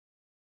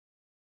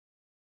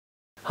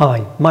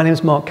Hi, my name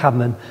is Mark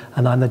Cadman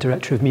and I'm the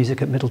Director of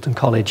Music at Myddelton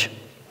College.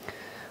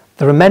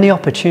 There are many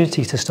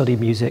opportunities to study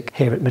music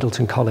here at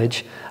Myddelton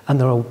College, and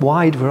there are a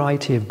wide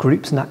variety of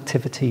groups and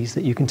activities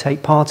that you can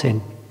take part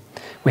in.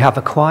 We have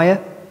a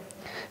choir,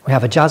 we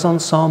have a jazz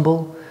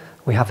ensemble,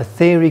 we have a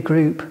theory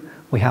group,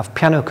 we have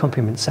piano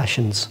accompaniment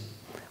sessions.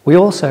 We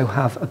also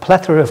have a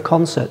plethora of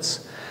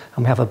concerts,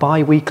 and we have a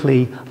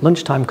bi-weekly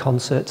lunchtime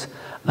concert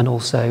and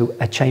also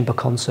a chamber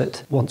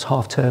concert once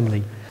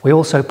half-termly. We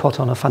also put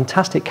on a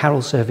fantastic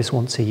carol service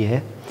once a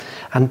year,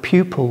 and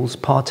pupils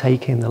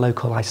partake in the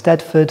local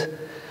Eisteddfod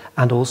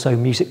and also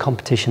music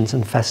competitions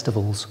and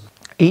festivals.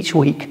 Each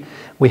week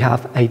we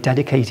have a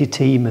dedicated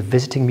team of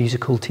visiting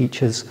musical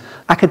teachers.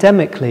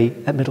 Academically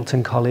at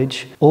Myddelton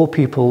College, all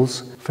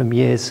pupils from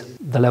years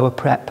the lower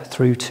prep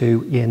through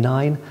to year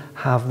 9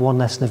 have one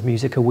lesson of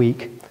music a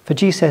week. For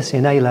GCSE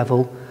and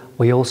A-level,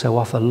 we also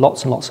offer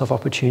lots and lots of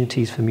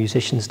opportunities for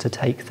musicians to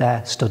take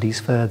their studies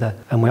further,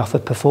 and we offer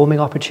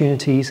performing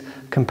opportunities,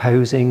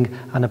 composing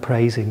and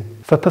appraising.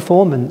 For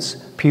performance,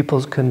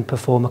 pupils can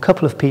perform a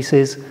couple of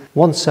pieces,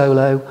 one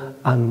solo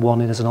and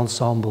one as an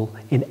ensemble,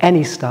 in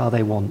any style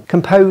they want.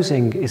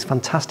 Composing is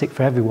fantastic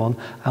for everyone,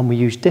 and we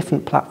use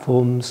different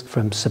platforms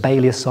from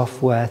Sibelius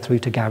software through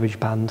to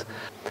GarageBand.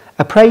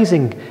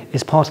 Appraising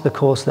is part of the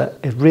course that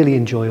is really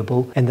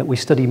enjoyable in that we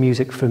study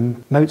music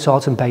from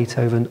Mozart and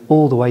Beethoven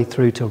all the way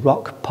through to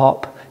rock,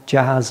 pop,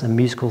 jazz and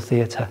musical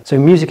theatre. So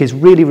music is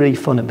really, really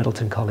fun at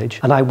Myddelton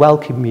College, and I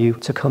welcome you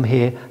to come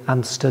here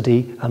and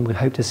study, and we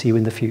hope to see you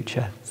in the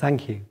future.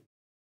 Thank you.